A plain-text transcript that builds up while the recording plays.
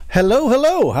Hello,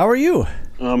 hello. How are you?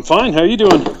 I'm fine. How are you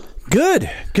doing? Good.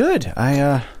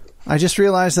 I just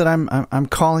realized that I'm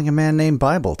calling a man named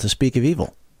Bible to speak of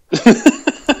evil.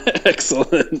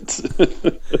 Excellent.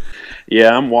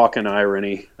 Yeah, I'm walking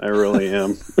irony. I really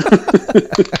am.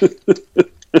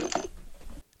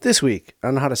 This week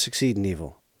on How to Succeed in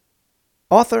Evil,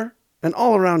 author and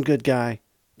all-around good guy,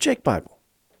 Jake Bible.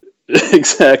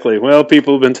 Exactly. Well,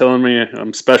 people have been telling me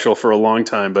I'm special for a long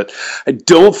time, but I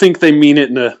don't think they mean it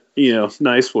in a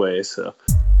nice way. So,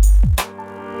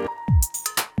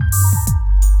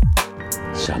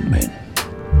 some men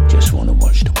just want to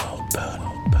watch the world burn.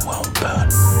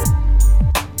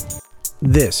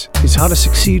 This is How to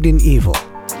Succeed in Evil.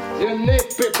 You need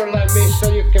people like me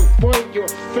so you can point your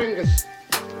fingers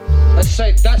and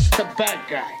say, that's the bad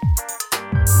guy.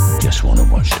 Just want to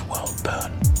watch the world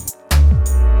burn.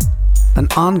 An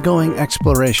ongoing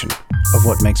exploration of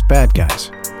what makes bad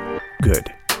guys good.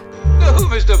 No,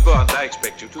 Mr. Bond, I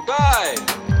expect you to die.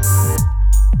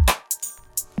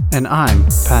 And I'm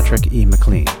Patrick E.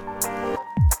 McLean.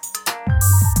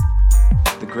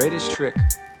 The greatest trick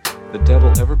the devil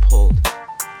ever pulled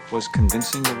was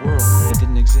convincing the world it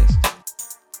didn't exist.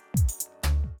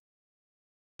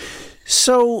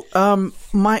 So,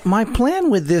 my plan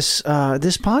with this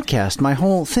podcast, my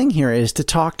whole thing here is to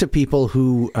talk to people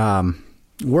who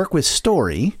work with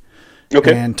story,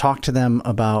 and talk to them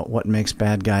about what makes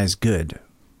bad guys good.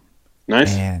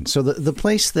 Nice. And so the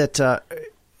place that,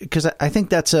 because I think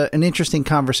that's an interesting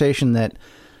conversation that,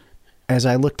 as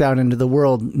I looked out into the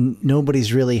world,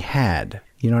 nobody's really had.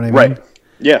 You know what I mean? Right.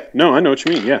 Yeah. No, I know what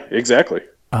you mean. Yeah, exactly.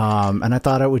 And I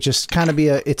thought it would just kind of be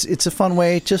it's a fun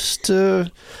way just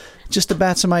to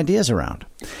bat some ideas around.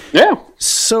 Yeah.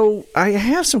 So I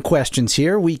have some questions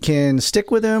here. We can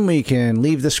stick with them. We can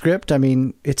leave the script. I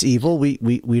mean, it's evil. We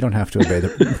don't have to obey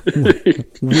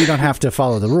we don't have to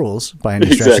follow the rules by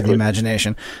any stretch of the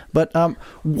imagination. But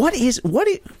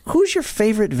who's your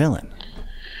favorite villain?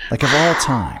 Like of all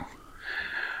time?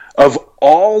 Of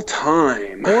all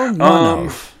time. Or one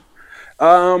of.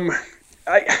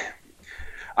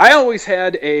 I always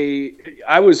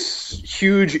I was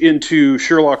huge into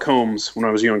Sherlock Holmes when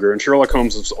I was younger, and Sherlock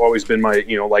Holmes has always been my,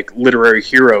 literary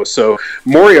hero. So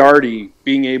Moriarty,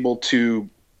 being able to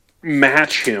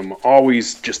match him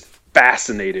always just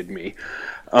fascinated me.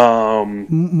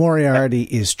 Moriarty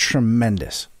is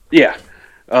tremendous. Yeah.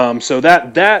 So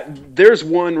that there's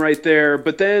one right there.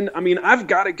 But then, I mean, I've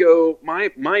got to go,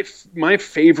 my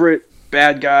favorite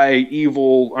bad guy,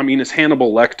 evil, is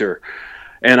Hannibal Lecter.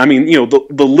 And I mean,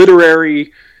 the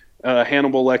literary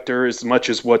Hannibal Lecter, as much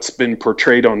as what's been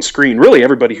portrayed on screen, really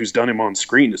everybody who's done him on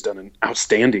screen has done an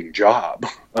outstanding job.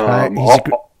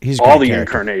 He's all the character.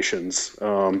 Incarnations.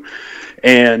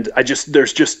 And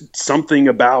there's just something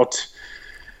about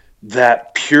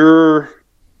that pure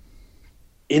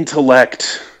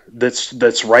intellect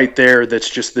that's right there.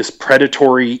 That's just this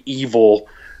predatory evil,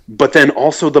 but then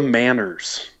also the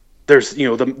manners. There's,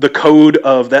 the code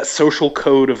of that social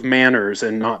code of manners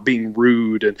and not being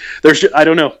rude. And I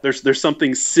don't know, there's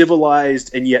something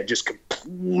civilized and yet just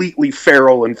completely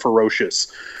feral and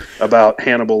ferocious about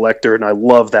Hannibal Lecter. And I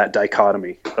love that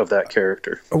dichotomy of that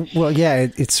character. Well, yeah,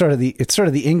 it's sort of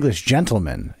the English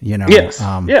gentleman, Yes.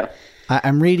 Yeah.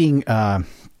 I'm reading,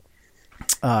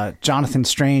 Jonathan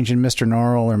Strange and Mr.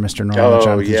 Norrell, or Mr. Norrell and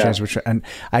Jonathan Strange, and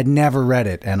I'd never read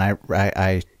it, and I'm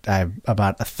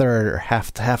about a third or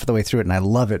half of the way through it, and I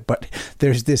love it. But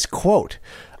there's this quote: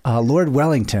 Lord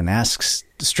Wellington asks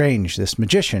Strange, this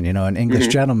magician, an English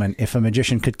gentleman, if a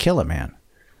magician could kill a man,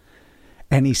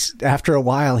 and after a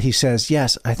while he says,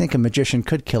 "Yes, I think a magician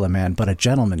could kill a man, but a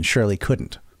gentleman surely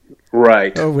couldn't."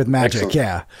 Right. Oh, with magic. Excellent.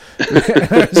 Yeah.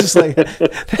 It's just like,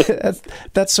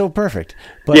 that's so perfect.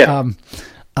 But, and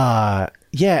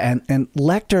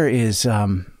Lecter is,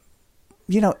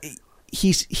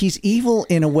 he's evil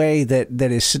in a way that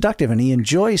is seductive, and he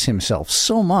enjoys himself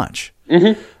so much.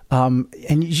 Mm-hmm.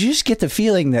 And you just get the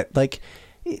feeling that, like,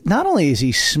 not only is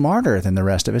he smarter than the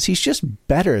rest of us, he's just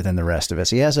better than the rest of us.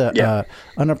 He has an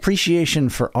appreciation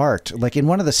for art. Like in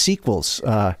one of the sequels,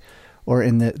 or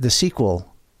in the sequel,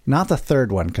 not the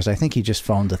third one, because I think he just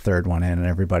phoned the third one in and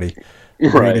everybody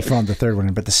really phoned the third one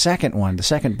in. But the second one, the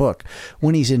second book,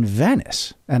 when he's in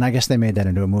Venice, and I guess they made that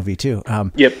into a movie too.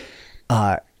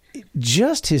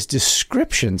 Just his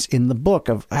descriptions in the book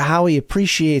of how he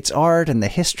appreciates art and the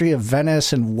history of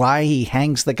Venice and why he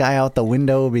hangs the guy out the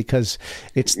window because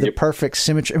it's the perfect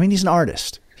symmetry. I mean, he's an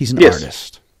artist. He's an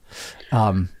artist.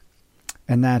 And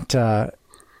that,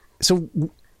 so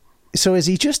is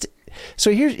he just,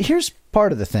 so here's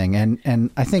part of the thing.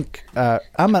 And I think,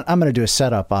 I'm going to do a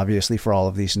setup obviously for all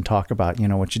of these and talk about,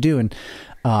 what you do. And,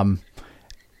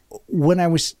 when I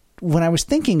was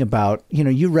thinking about,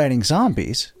 you writing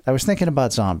zombies, I was thinking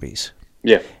about zombies.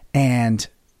 Yeah. And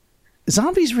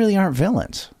zombies really aren't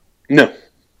villains. No.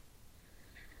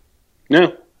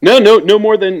 No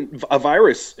more than a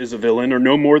virus is a villain, or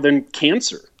no more than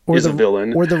cancer is a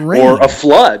villain, or the rain, or a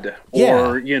flood,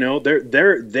 yeah. or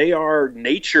they are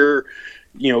nature,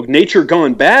 nature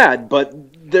gone bad, but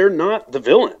they're not the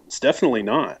villains. Definitely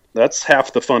not. That's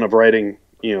half the fun of writing,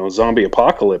 zombie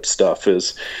apocalypse stuff,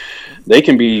 is they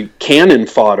can be cannon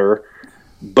fodder,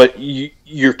 but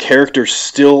your characters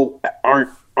still aren't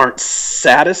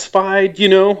satisfied,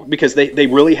 because they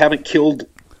really haven't killed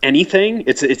anything.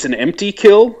 It's an empty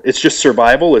kill. It's just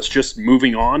survival. It's just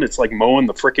moving on. It's like mowing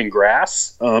the frickin'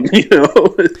 grass.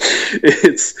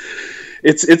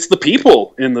 It's the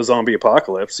people in the zombie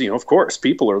apocalypse. Of course,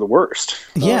 people are the worst.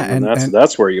 Yeah, and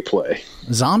that's where you play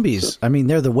zombies. I mean,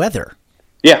 they're the weather.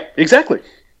 Yeah, exactly.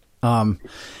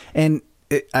 And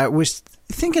I was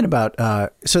thinking about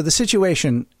so the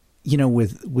situation,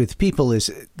 with people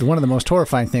is one of the most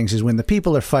horrifying things is when the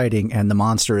people are fighting and the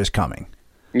monster is coming.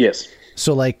 Yes.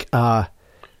 So like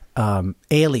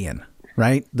Alien,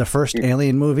 right? The first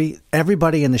Alien movie,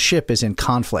 everybody in the ship is in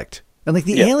conflict. And like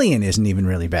the alien isn't even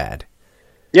really bad.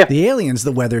 Yeah. The alien's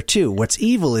the weather too. What's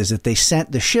evil is that they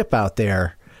sent the ship out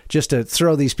there just to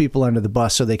throw these people under the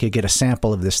bus so they could get a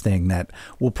sample of this thing that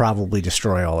will probably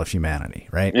destroy all of humanity,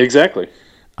 right? Exactly.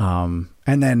 And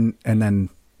then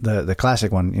the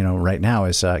classic one, right now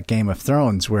is Game of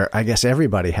Thrones, where I guess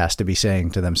everybody has to be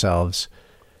saying to themselves,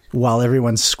 while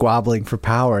everyone's squabbling for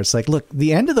power, it's like, look,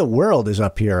 the end of the world is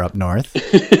up here, up north.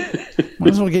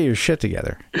 Might as well get your shit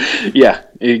together. Yeah,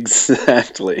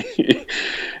 exactly.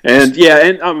 And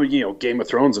Game of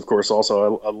Thrones, of course,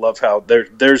 also, I love how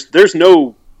there's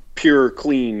no pure,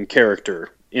 clean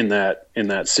character in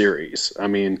that series. I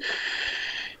mean,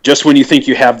 just when you think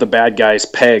you have the bad guys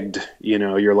pegged,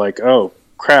 you're like, oh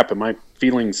crap, am I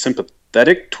feeling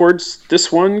sympathetic towards this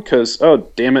one? Because,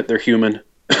 oh damn it, they're human.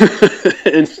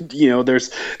 And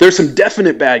there's some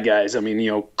definite bad guys. I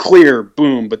mean, clear,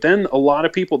 boom. But then a lot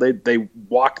of people they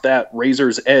walk that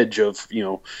razor's edge of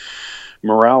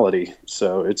morality.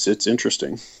 So it's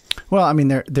interesting. Well, I mean,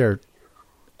 they're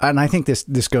and I think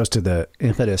this goes to the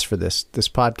impetus for this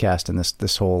podcast and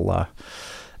this whole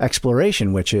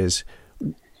exploration, which is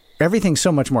everything's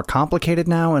so much more complicated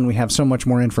now, and we have so much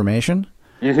more information.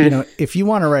 Mm-hmm. If you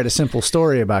want to write a simple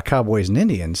story about cowboys and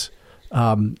Indians,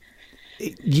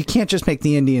 you can't just make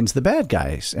the Indians the bad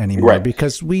guys anymore, right?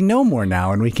 Because we know more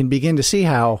now, and we can begin to see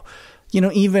how,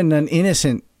 even an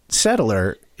innocent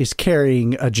settler is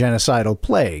carrying a genocidal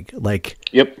plague. Like,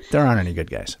 yep, there aren't any good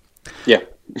guys. Yeah.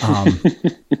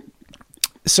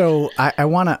 So I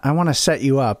want to set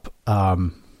you up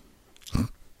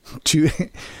to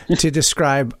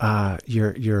describe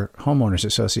your homeowners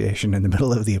association in the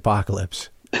middle of the apocalypse,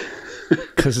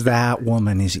 because that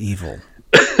woman is evil.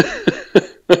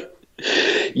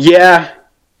 Yeah,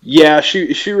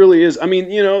 she really is. I mean,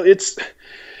 it's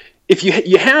if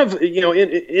you have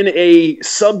in a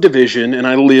subdivision, and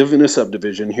I live in a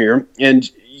subdivision here, and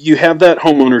you have that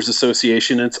homeowners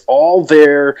association. It's all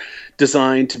there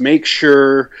designed to make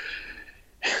sure,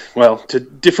 well, to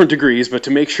different degrees, but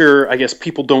to make sure, I guess,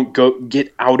 people don't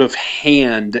get out of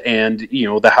hand, and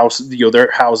the house,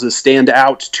 their houses stand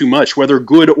out too much, whether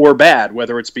good or bad,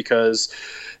 whether it's because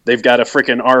they've got a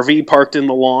frickin' RV parked in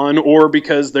the lawn, or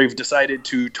because they've decided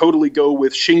to totally go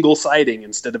with shingle siding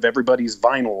instead of everybody's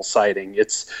vinyl siding.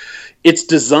 It's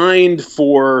designed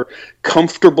for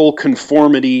comfortable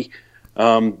conformity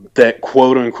that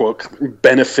quote unquote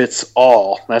benefits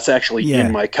all. That's actually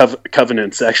in my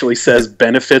covenants. Actually says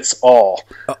benefits all.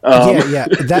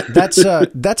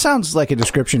 That sounds like a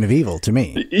description of evil to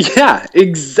me. Yeah,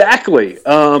 exactly.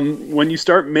 When you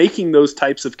start making those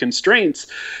types of constraints,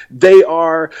 they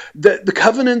are the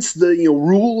covenants. The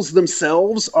rules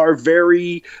themselves are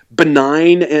very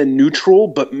benign and neutral.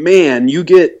 But man, you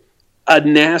get a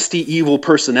nasty, evil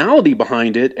personality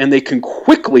behind it, and they can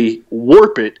quickly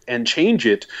warp it and change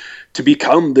it to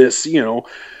become this,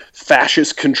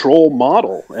 fascist control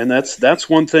model. And that's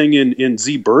one thing in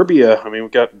Zburbia. I mean,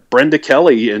 we've got Brenda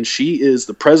Kelly, and she is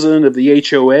the president of the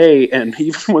HOA. And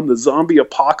even when the zombie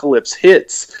apocalypse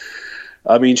hits,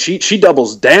 I mean, she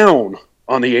doubles down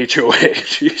on the HOA.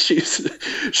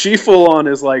 She full on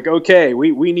is like, okay,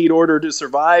 we need order to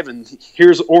survive, and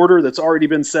here's order that's already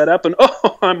been set up, and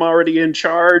I'm already in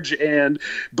charge, and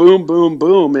boom, boom,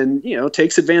 boom, and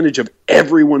takes advantage of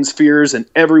everyone's fears and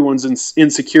everyone's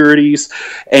insecurities,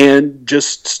 and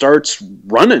just starts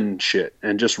running shit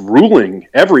and just ruling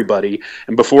everybody.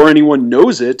 And before anyone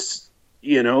knows it,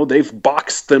 they've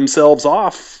boxed themselves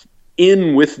off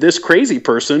in with this crazy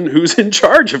person who's in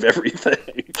charge of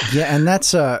everything. Yeah, and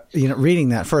that's reading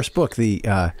that first book,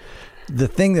 the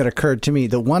thing that occurred to me,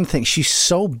 the one thing, she's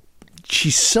so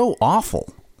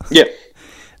awful. Yeah.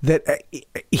 That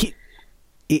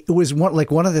it was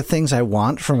one of the things I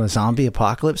want from a zombie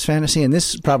apocalypse fantasy, and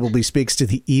this probably speaks to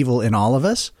the evil in all of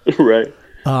us. Right.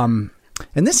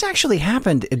 And this actually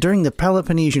happened during the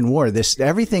Peloponnesian War.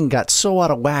 Everything got so out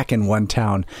of whack in one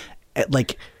town,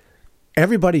 like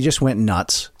everybody just went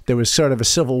nuts. There was sort of a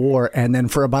civil war, and then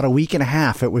for about a week and a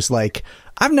half, it was like,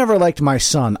 I've never liked my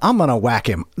son. I'm gonna whack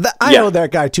him. I owe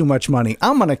that guy too much money.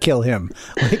 I'm gonna kill him.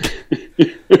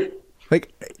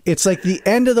 Like it's like the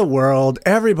end of the world.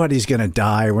 Everybody's gonna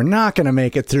die. We're not gonna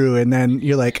make it through. And then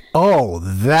you're like, oh,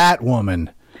 that woman.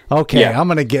 Okay, I'm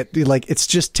going to get, like, it's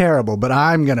just terrible, but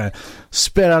I'm going to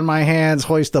spit on my hands,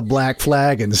 hoist the black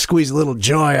flag, and squeeze a little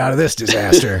joy out of this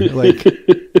disaster. Like,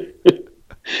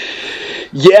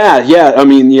 yeah. I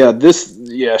mean,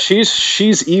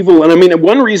 she's evil. And I mean,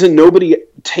 one reason nobody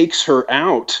takes her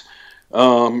out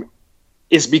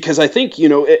is because I think,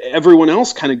 everyone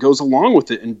else kind of goes along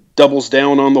with it and doubles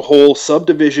down on the whole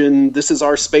subdivision. This is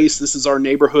our space. This is our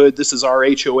neighborhood. This is our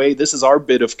HOA. This is our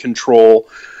bit of control.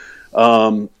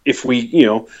 If we,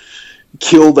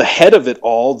 kill the head of it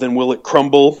all, then will it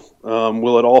crumble?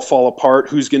 Will it all fall apart?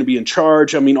 Who's going to be in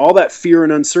charge? I mean, all that fear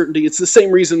and uncertainty. It's the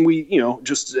same reason we,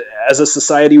 just as a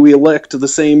society, we elect the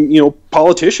same,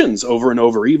 politicians over and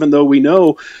over, even though we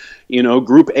know,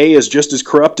 Group A is just as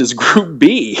corrupt as Group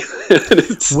B.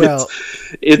 it's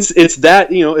that,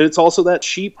 it's also that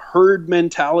sheep herd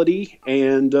mentality.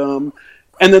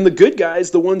 And then the good guys,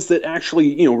 the ones that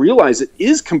actually, realize it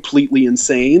is completely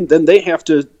insane, then they have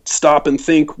to stop and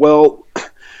think, well,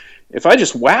 if I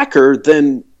just whack her,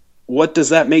 then what does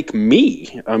that make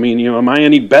me? I mean, am I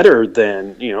any better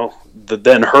than,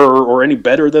 than her, or any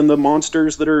better than the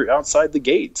monsters that are outside the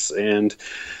gates? And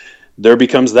there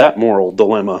becomes that moral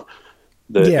dilemma.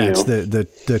 It's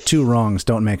the two wrongs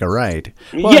don't make a right.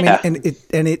 Well, yeah. I mean,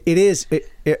 it is.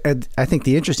 I think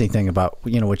the interesting thing about,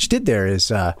 what you did there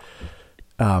is,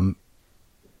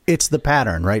 it's the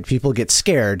pattern, right? People get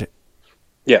scared,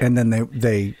 and then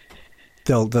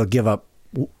they'll give up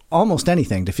almost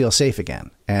anything to feel safe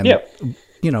again. And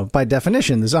by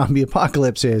definition, the zombie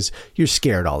apocalypse is you're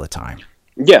scared all the time.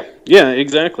 Yeah,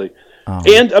 exactly.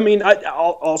 And I mean,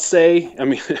 I'll say, I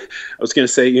was going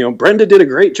to say, Brenda did a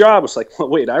great job. It's like, well,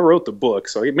 wait, I wrote the book,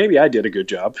 so maybe I did a good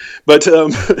job. But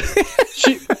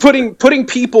she putting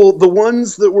people, the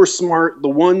ones that were smart, the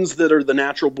ones that are the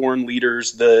natural born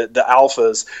leaders, the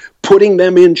alphas, putting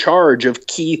them in charge of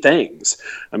key things.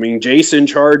 I mean, Jace in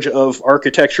charge of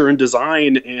architecture and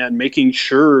design and making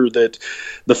sure that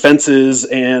the fences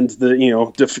and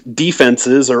the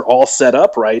defenses are all set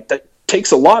up right. That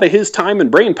takes a lot of his time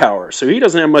and brain power. So he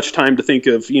doesn't have much time to think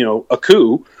of, a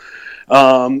coup.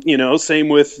 Same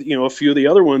with, a few of the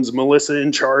other ones, Melissa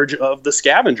in charge of the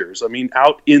scavengers. I mean,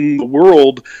 out in the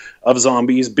world of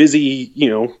zombies, busy,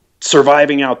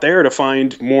 surviving out there to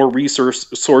find more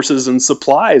sources and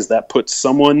supplies. That puts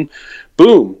someone,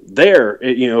 boom, there,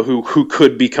 who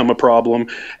could become a problem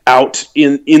out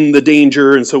in the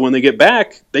danger. And so when they get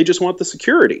back, they just want the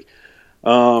security.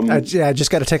 I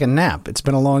just got to take a nap. It's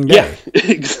been a long day. Yeah,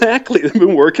 exactly. They've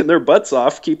been working their butts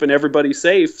off, keeping everybody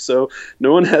safe. So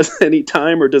no one has any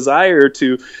time or desire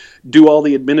to do all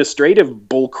the administrative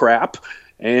bull crap.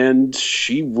 And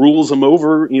she rules them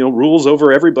over, rules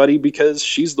over everybody because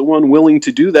she's the one willing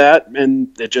to do that. And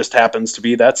it just happens to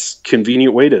be that's a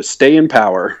convenient way to stay in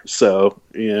power. So,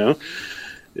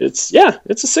 it's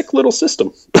a sick little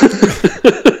system.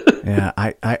 Yeah.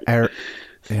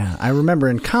 I remember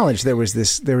in college there was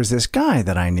this guy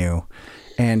that I knew,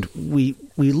 and we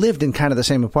lived in kind of the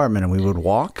same apartment, and we would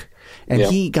walk, and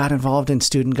he got involved in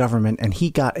student government, and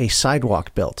he got a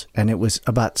sidewalk built, and it was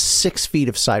about 6 feet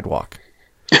of sidewalk.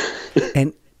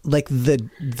 And like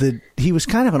he was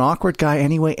kind of an awkward guy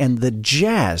anyway, and the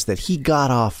jazz that he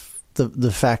got off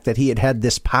the fact that he had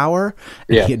this power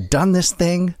and he had done this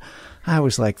thing, I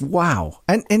was like, wow.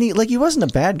 And he wasn't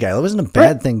a bad guy. It wasn't a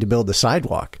bad thing to build the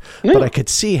sidewalk, but I could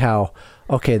see how,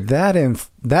 okay, that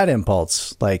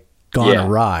impulse, like, gone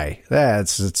awry.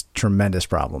 It's tremendous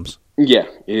problems. Yeah,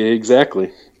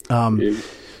 exactly.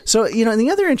 So, and the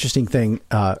other interesting thing,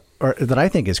 or that I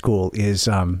think is cool is,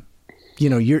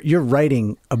 you're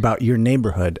writing about your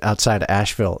neighborhood outside of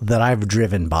Asheville that I've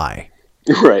driven by.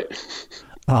 Right.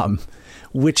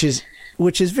 Which is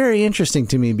very interesting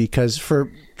to me because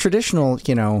for traditional,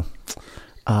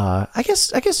 I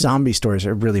guess zombie stories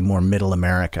are really more middle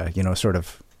America, sort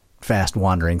of fast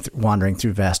wandering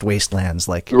through vast wastelands,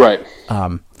 like right.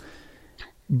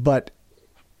 But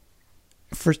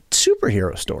for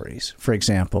superhero stories, for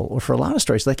example, or for a lot of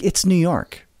stories, like it's New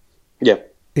York. Yeah.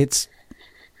 It's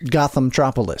Gotham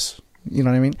Tropolis. You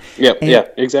know what I mean? Yeah. Yeah.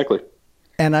 Exactly.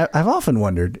 And I've often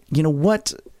wondered,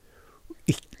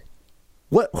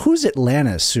 who's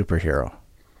Atlanta's superhero?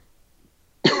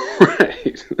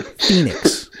 Right.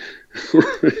 Phoenix.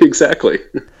 Exactly.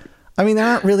 I mean, there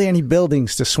aren't really any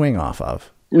buildings to swing off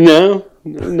of. No,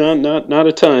 not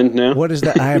a ton. No. What is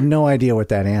that? I have no idea what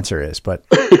that answer is, but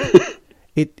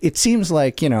it seems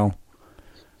like,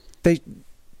 they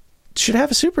should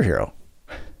have a superhero.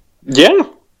 Yeah.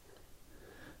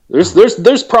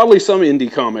 There's probably some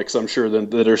indie comics, I'm sure,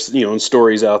 that are,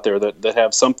 stories out there that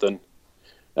have something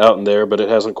out in there, but it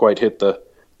hasn't quite hit the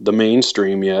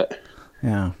mainstream yet.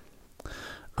 Yeah.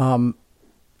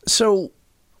 So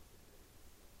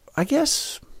I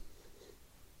guess,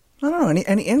 I don't know,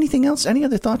 anything else? Any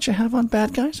other thoughts you have on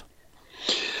bad guys?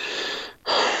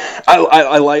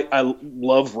 I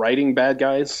love writing bad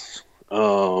guys.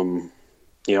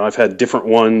 I've had different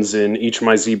ones in each of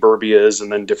my Zburbias,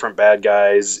 and then different bad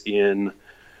guys in,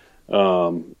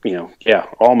 all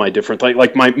my different,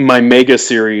 like my Mega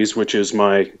series, which is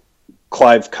my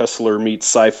Clive Cussler meets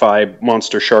sci-fi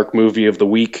monster shark movie of the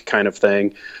week kind of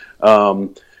thing.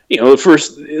 In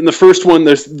the first one,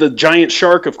 there's the giant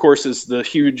shark, of course, is the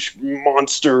huge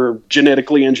monster,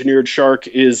 genetically engineered shark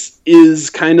is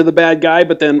kind of the bad guy,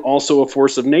 but then also a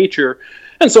force of nature.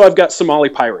 And so I've got Somali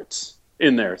pirates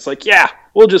in there. It's like, yeah,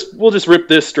 we'll just rip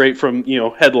this straight from,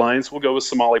 headlines. We'll go with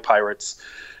Somali pirates.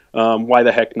 Why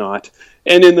the heck not?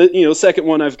 And in the, second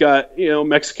one, I've got,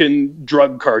 Mexican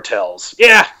drug cartels.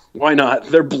 Yeah, why not?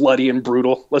 They're bloody and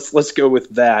brutal. Let's go with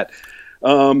that.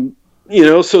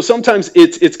 So sometimes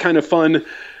it's kind of fun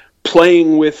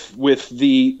playing with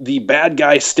the bad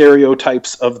guy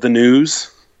stereotypes of the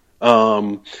news,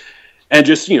 and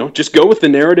just go with the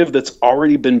narrative that's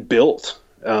already been built.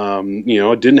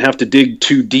 Didn't have to dig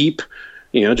too deep.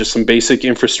 Just some basic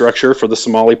infrastructure for the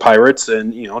Somali pirates,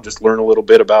 and just learn a little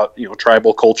bit about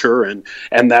tribal culture and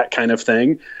that kind of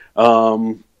thing.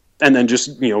 And then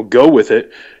just go with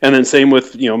it. And then same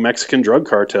with Mexican drug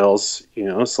cartels.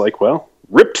 It's like, well,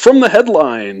 ripped from the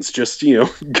headlines, just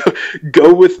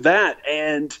go with that.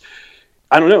 And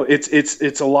I don't know,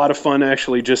 it's a lot of fun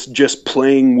actually just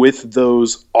playing with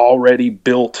those already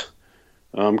built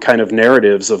kind of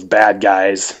narratives of bad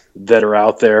guys that are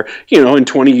out there. In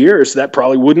 20 years that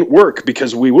probably wouldn't work,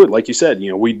 because we would, like you said,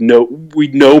 we'd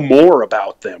know more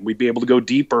about them. We'd be able to go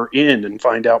deeper in and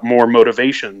find out more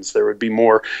motivations. There would be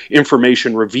more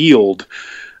information revealed,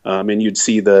 and you'd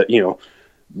see the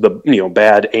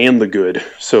bad and the good.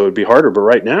 So it'd be harder. But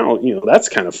right now, that's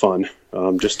kind of fun.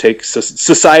 Just take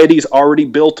society's already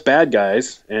built bad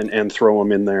guys and throw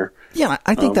them in there. Yeah,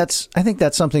 I think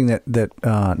that's something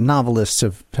that novelists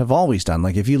have always done.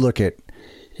 Like if you look at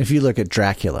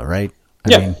Dracula, right?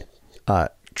 I mean,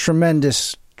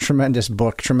 tremendous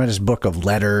book of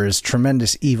letters,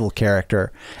 tremendous evil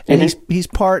character, and he's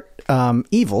part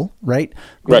evil, right?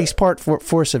 But he's part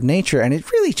force of nature, and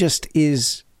it really just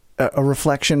is a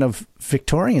reflection of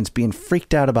Victorians being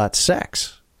freaked out about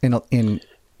sex in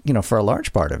for a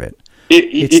large part of it.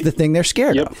 It's the thing they're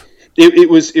scared of. It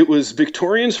was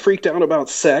Victorians freaked out about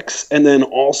sex, and then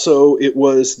also it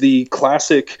was the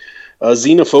classic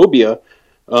xenophobia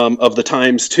of the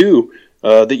times too.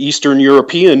 The Eastern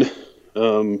European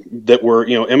that were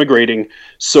emigrating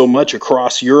so much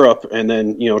across Europe, and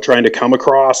then trying to come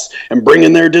across and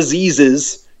bringing their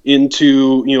diseases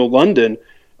into London.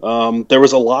 There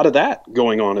was a lot of that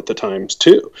going on at the times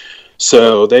too.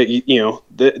 So they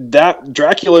that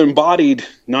Dracula embodied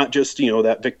not just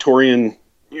that Victorian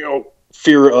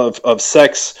fear of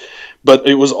sex, but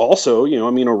it was also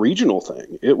a regional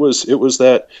thing. It was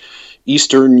that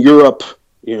Eastern Europe,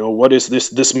 what is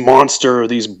this monster,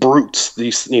 these brutes,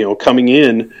 these coming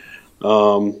in,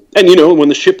 and when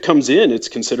the ship comes in, it's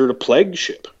considered a plague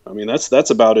ship. I mean,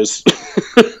 that's about as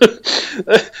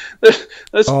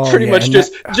that's pretty much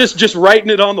just writing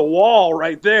it on the wall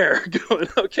right there. Going,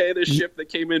 okay, this ship that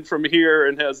came in from here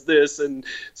and has this and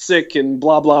sick and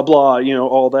blah blah blah,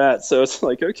 all that. So it's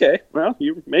like, okay, well,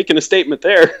 you're making a statement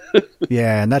there.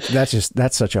 Yeah, and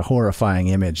that's such a horrifying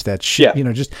image. That ship,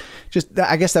 just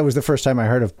I guess that was the first time I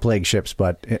heard of plague ships.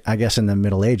 But I guess in the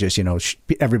Middle Ages,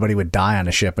 everybody would die on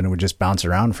a ship and it would just bounce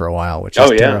around for a while, which is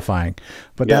terrifying.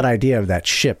 But that idea of that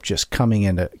ship just coming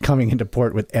into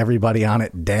port with everybody on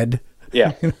it dead.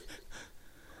 Yeah.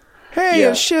 Hey,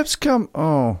 a ship's come.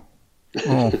 Oh.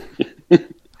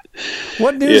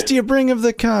 What news do you bring of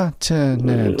the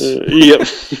continent? Yep,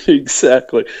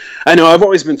 exactly. I know. I've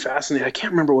always been fascinated. I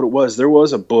can't remember what it was. There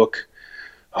was a book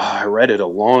I read it a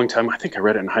long time. I think I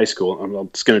read it in high school.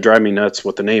 It's going to drive me nuts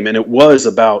what the name. And it was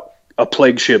about a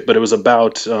plague ship, but it was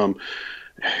about,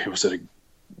 was it a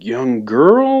young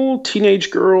girl,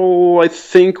 teenage girl, I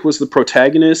think was the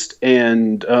protagonist.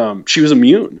 And she was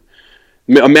immune.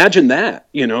 Imagine that,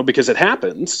 because it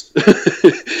happens.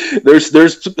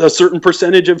 there's a certain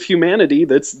percentage of humanity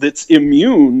that's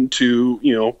immune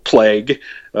to, plague,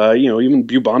 even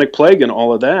bubonic plague and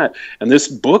all of that. And this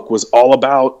book was all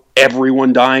about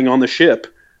everyone dying on the ship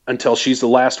until she's the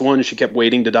last one. She kept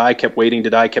waiting to die, kept waiting to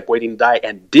die, kept waiting to die,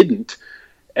 and didn't.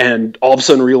 And all of a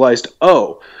sudden realized,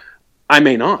 oh, I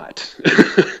may not.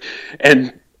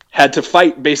 And had to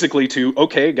fight basically to,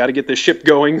 okay, got to get this ship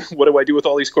going. What do I do with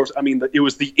all these corpses? I mean, it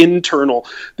was the internal,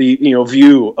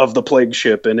 view of the plague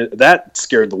ship. And that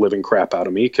scared the living crap out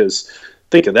of me, because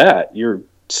think of that. You're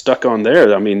stuck on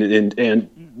there. I mean, and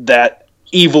that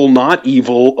evil, not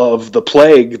evil of the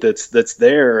plague that's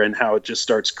there, and how it just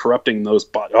starts corrupting those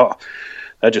bodies. Oh,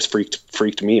 that just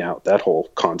freaked me out. That whole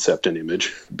concept and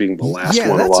image, being the last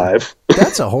one alive.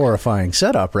 That's a horrifying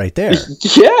setup right there.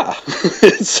 Yeah,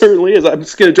 it certainly is.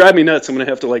 It's going to drive me nuts. I'm going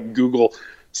to have to Google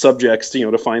subjects,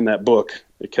 to find that book,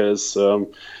 because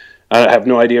I have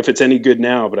no idea if it's any good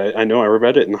now, but I know I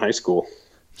read it in high school.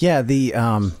 Yeah, there's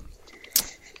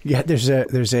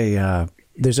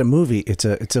a movie. It's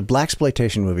a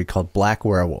blaxploitation movie called Black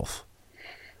Werewolf.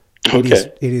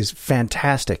 It is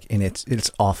fantastic in its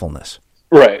awfulness.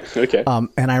 Right. Okay.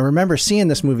 And I remember seeing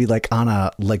this movie on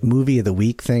a movie of the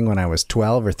week thing when I was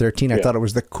 12 or 13. I thought it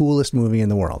was the coolest movie in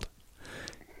the world.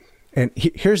 And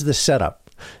here's the setup.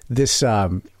 This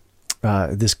guy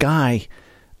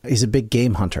is a big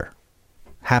game hunter.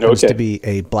 Happens to be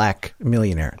a black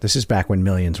millionaire. This is back when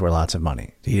millions were lots of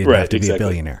money. He didn't have to be a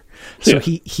billionaire. So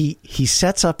he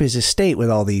sets up his estate with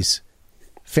all these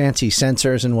fancy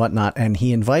sensors and whatnot, and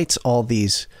he invites all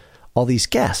these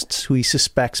guests who he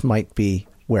suspects might be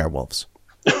werewolves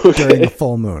during the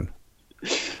full moon,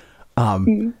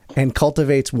 and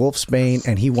cultivates wolfsbane,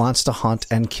 and he wants to hunt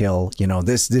and kill.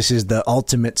 This is the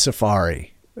ultimate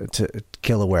safari to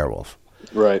kill a werewolf.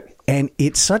 Right. And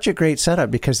it's such a great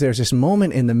setup, because there's this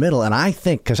moment in the middle, and I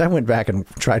think, because I went back and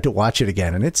tried to watch it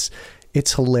again, and it's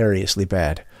hilariously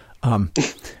bad.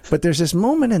 But there's this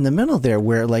moment in the middle there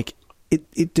where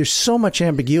there's so much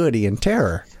ambiguity and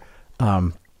terror.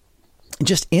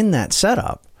 Just in that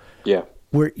setup. Yeah.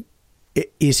 Where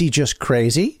is he just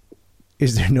crazy?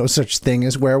 Is there no such thing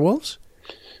as werewolves?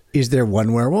 Is there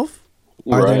one werewolf?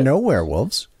 Are there no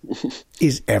werewolves?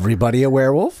 Is everybody a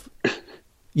werewolf?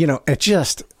 It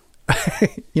just,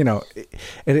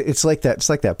 it's like that. It's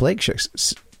like that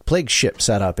plague ship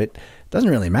setup. It doesn't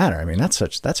really matter. I mean, that's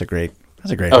a great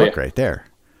book right there.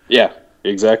 Yeah,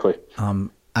 exactly.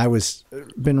 I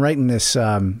been writing this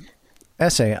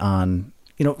essay on,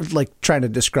 trying to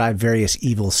describe various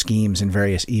evil schemes and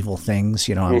various evil things.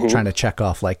 I'm trying to check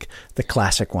off the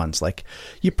classic ones.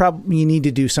 You need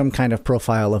to do some kind of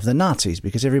profile of the Nazis,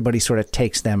 because everybody sort of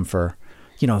takes them for,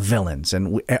 villains,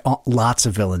 and lots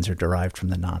of villains are derived from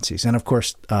the Nazis. And of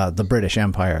course, the British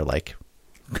Empire,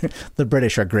 the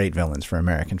British are great villains for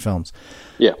American films.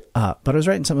 Yeah. But I was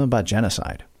writing something about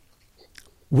genocide,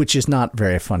 which is not a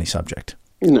very funny subject.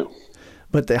 No.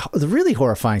 But the really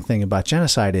horrifying thing about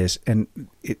genocide is, and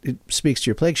it speaks to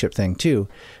your plague ship thing too,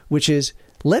 which is,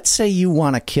 let's say you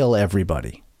want to kill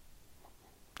everybody.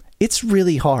 It's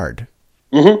really hard.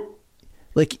 Mm-hmm.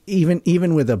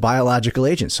 Even with a biological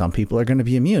agent, some people are going to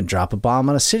be immune. Drop a bomb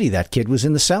on a city. That kid was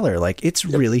in the cellar. It's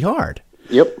really hard.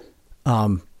 Yep.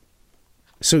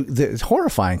 So the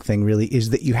horrifying thing really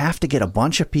is that you have to get a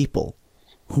bunch of people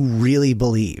who really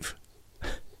believe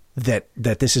that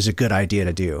this is a good idea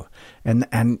to do. And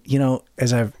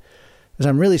as I'm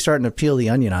really starting to peel the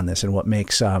onion on this, and what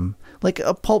makes a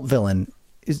pulp villain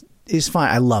is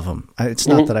fine. I love them. It's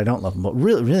not that I don't love them, but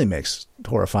really makes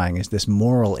horrifying is this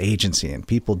moral agency and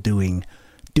people doing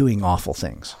awful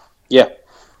things. Yeah.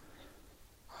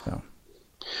 So.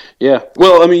 Yeah.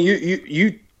 Well, I mean,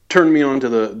 you turned me on to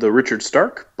the Richard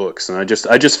Stark books, and I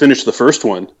just finished the first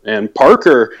one, and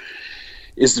Parker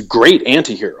is a great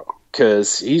anti-hero,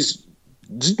 because he's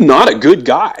not a good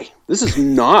guy. This is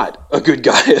not a good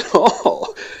guy at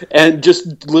all. And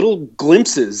just little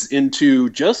glimpses into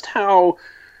just how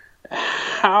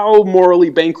morally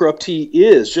bankrupt he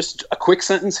is. Just a quick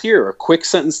sentence here, a quick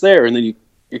sentence there, and then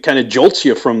it kind of jolts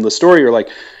you from the story. You're like,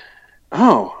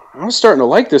 oh, I was starting to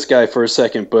like this guy for a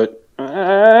second, but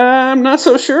I'm not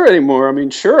so sure anymore. I mean,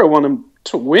 sure, I want him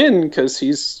to win because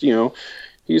he's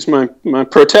my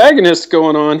protagonist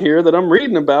going on here that I'm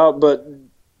reading about, but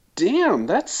damn,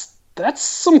 that's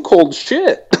some cold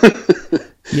shit.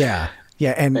 Yeah.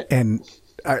 And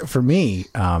for me,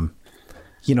 the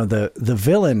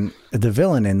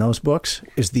villain in those books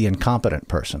is the incompetent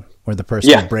person, or the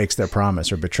person who breaks their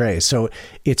promise or betrays. So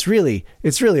it's really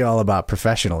all about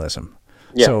professionalism.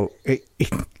 Yeah. So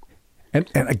and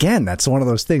again, that's one of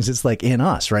those things. It's like in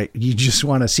us, right? You just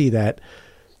want to see that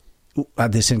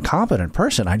this incompetent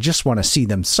person. I just want to see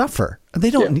them suffer. They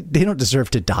don't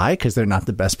deserve to die because they're not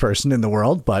the best person in the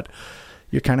world, but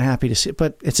you're kind of happy to see it.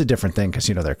 But it's a different thing because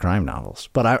they're crime novels.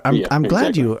 But I'm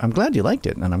glad you liked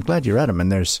it, and I'm glad you read them. And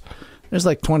there's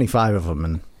like 25 of them.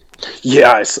 And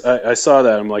yeah, I saw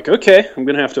that. I'm like, okay, I'm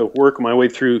gonna have to work my way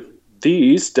through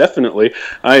these. Definitely,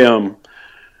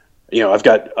 I've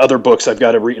got other books I've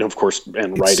got to read, of course,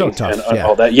 and writing so tough, and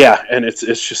all that. Yeah, and it's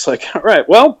just like, all right,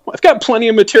 well, I've got plenty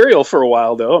of material for a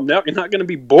while, though. You're not going to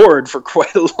be bored for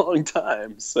quite a long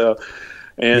time. So,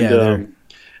 and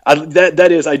I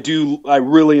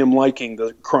really am liking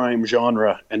the crime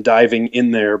genre and diving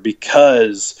in there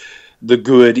because the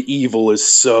good evil is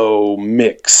so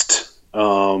mixed.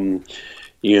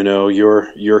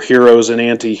 Your hero's an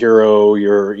anti-hero,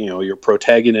 your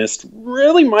protagonist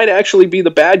really might actually be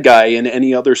the bad guy in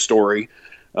any other story.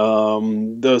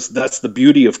 That's the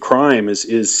beauty of crime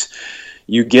is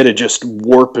you get to just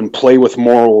warp and play with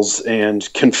morals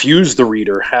and confuse the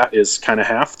reader. Is kind of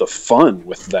half the fun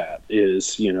with that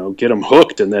is, get them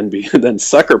hooked and then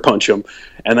sucker punch them.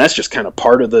 And that's just kind of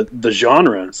part of the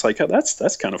genre. It's like, oh,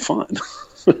 that's kind of fun.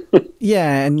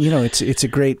 Yeah, and it's a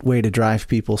great way to drive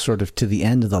people sort of to the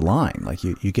end of the line. Like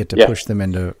you get to push them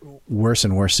into worse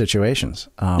and worse situations.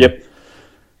 Yep.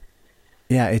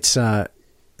 Yeah, it's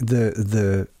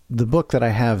the book that I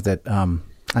have that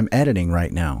I'm editing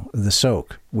right now, The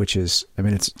Soak, which is,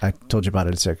 I told you about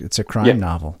it. It's a crime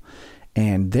novel,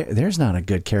 and there's not a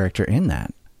good character in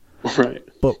that. Right.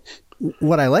 But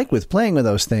what I like with playing with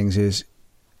those things is,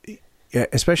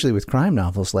 especially with crime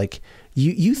novels, like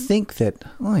you think that.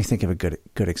 Well, I think of a good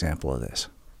example of this.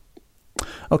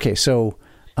 Okay, so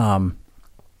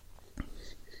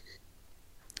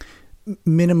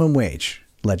minimum wage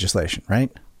legislation,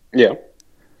 right? Yeah.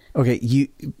 Okay,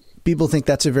 people think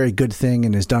that's a very good thing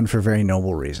and is done for very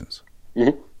noble reasons.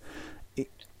 Mm-hmm.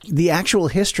 The actual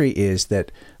history is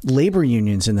that labor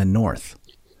unions in the North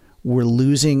were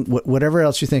losing whatever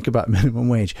else you think about minimum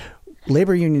wage.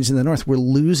 Labor unions in the North were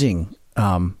losing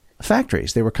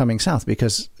factories. They were coming south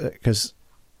because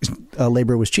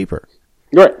labor was cheaper.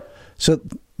 Right. So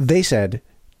they said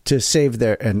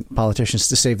and politicians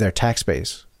to save their tax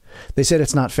base, they said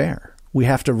it's not fair. We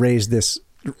have to raise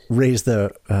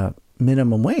the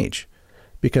minimum wage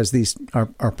because these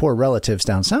our poor relatives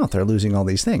down south are losing all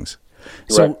these things.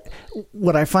 So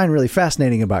what I find really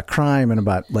fascinating about crime and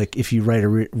about like if you write a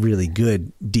really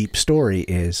good deep story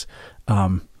is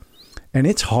and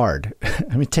it's hard.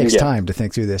 It takes time to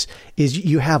think through this. Is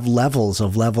you have levels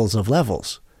of levels of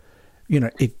levels.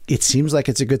 It seems like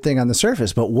it's a good thing on the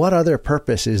surface, but what other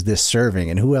purpose is this serving?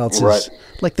 And who else is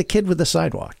like the kid with the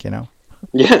sidewalk? Yeah,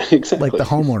 exactly. Like the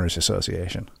homeowners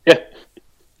association. Yeah.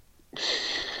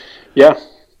 Yeah.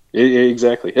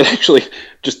 Exactly. It actually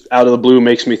just out of the blue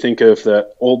makes me think of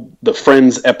the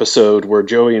Friends episode where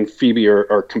Joey and Phoebe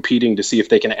are competing to see if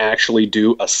they can actually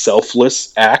do a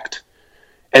selfless act.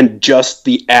 And just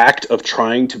the act of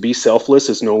trying to be selfless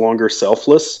is no longer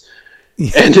selfless.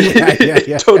 And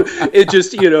it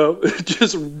just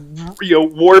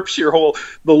warps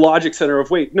the logic center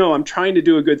of, wait, no, I'm trying to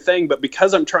do a good thing, but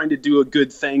because I'm trying to do a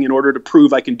good thing in order to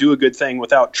prove I can do a good thing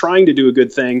without trying to do a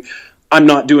good thing, I'm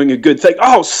not doing a good thing.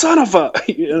 Oh, son of a,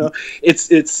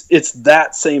 it's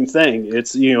that same thing.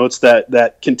 It's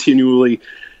that continually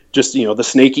just, the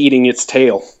snake eating its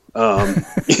tail. That's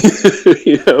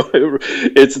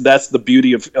the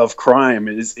beauty of crime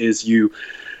is you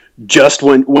just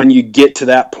when you get to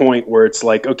that point where it's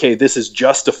like, okay, this is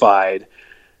justified,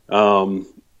 you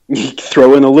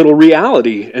throw in a little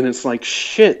reality and it's like,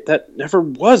 shit, that never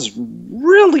was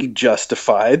really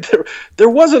justified. There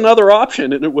was another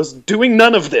option and it was doing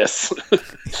none of this.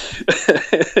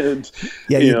 And,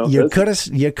 you could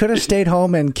have stayed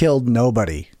home and killed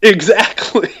nobody.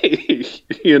 Exactly.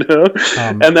 And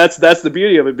that's the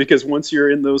beauty of it, because once you're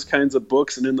in those kinds of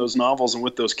books and in those novels and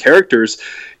with those characters,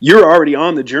 you're already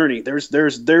on the journey. There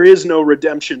is no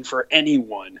redemption for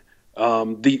anyone.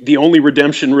 The only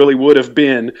redemption really would have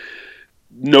been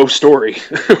no story.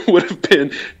 Would have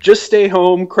been just stay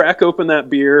home, crack open that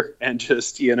beer, and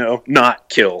just not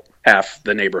kill half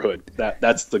the neighborhood.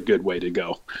 That's the good way to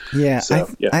go. Yeah, so,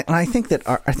 I think that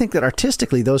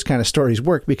artistically those kind of stories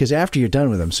work because after you're done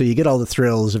with them, so you get all the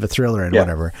thrills of a thriller and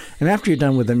whatever, and after you're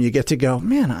done with them, you get to go,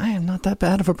 man, I am not that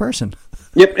bad of a person.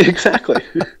 Yep, exactly.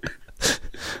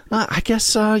 I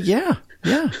guess, yeah.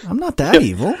 Yeah, I'm not that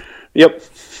evil. Yep.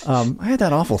 I had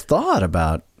that awful thought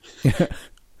about,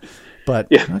 but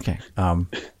Yeah. okay.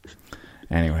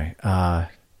 Anyway,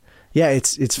 yeah,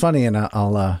 it's funny, and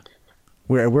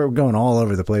we're going all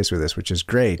over the place with this, which is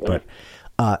great. But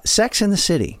Sex in the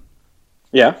City.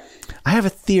 Yeah. I have a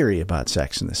theory about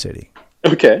Sex in the City.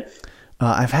 Okay.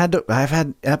 I've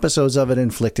had episodes of it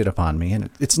inflicted upon me, and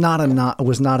it was not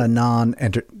a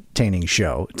non-entertaining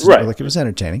show. It's right. Like, it was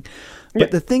entertaining.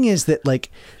 But the thing is that,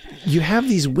 like, you have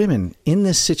these women in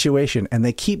this situation, and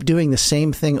they keep doing the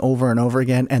same thing over and over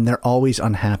again, and they're always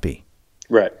unhappy.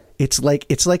 Right. It's like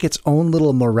its own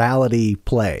little morality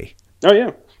play. Oh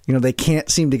yeah. You know, they can't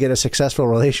seem to get a successful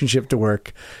relationship to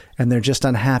work, and they're just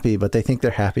unhappy, but they think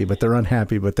they're happy, but they're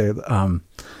unhappy. But they,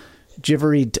 did you ever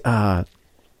read The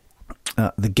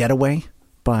Getaway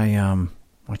by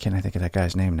why can't I think of that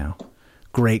guy's name now?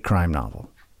 Great crime novel.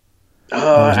 It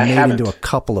was I made haven't. into a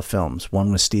couple of films.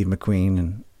 One with Steve McQueen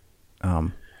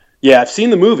and Yeah, I've seen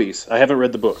the movies. I haven't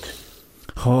read the book.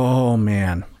 oh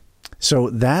man. So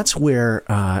that's where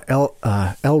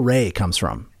El Rey comes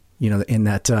from. You know, in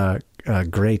that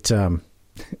great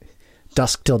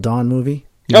Dusk Till Dawn movie.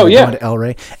 You know, Oh, yeah. going to El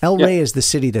Rey. El Rey is the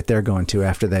city that they're going to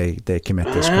after they commit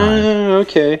this crime.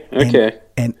 Okay.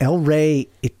 And El Rey,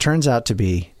 it turns out to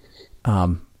be,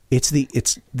 it's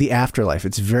the afterlife.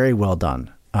 It's very well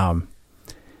done.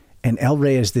 And El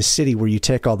Rey is this city where you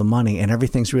take all the money and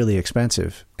everything's really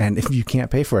expensive. And if you can't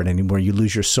pay for it anymore, you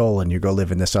lose your soul and you go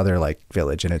live in this other like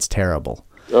village, and it's terrible.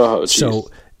 Oh, geez.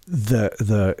 So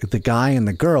the guy and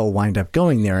the girl wind up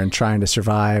going there and trying to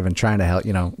survive and trying to help,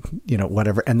 you know,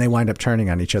 whatever. And they wind up turning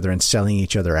on each other and selling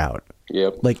each other out.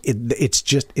 Yep. Like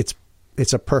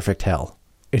it's a perfect hell.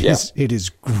 It is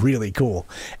really cool.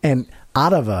 And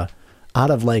out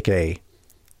of like a,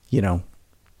 you know,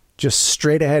 just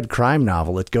straight ahead crime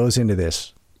novel, it goes into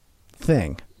this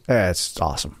thing. It's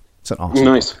awesome. It's an awesome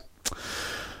Nice. book.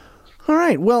 All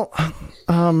right. Well,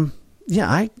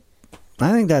 yeah, I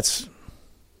think that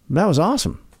was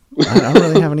awesome. I don't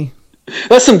really have any.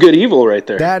 That's some good evil right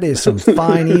there. That is some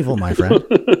fine evil, my friend.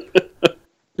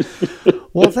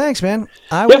 Well, thanks, man.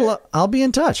 I'll be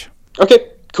in touch.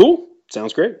 Okay, cool.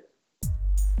 Sounds great.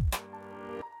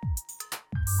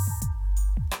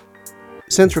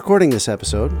 Since recording this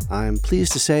episode, I am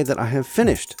pleased to say that I have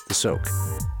finished The Soak.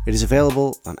 It is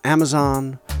available on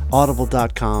Amazon,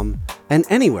 Audible.com, and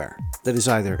anywhere that is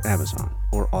either Amazon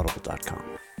or Audible.com.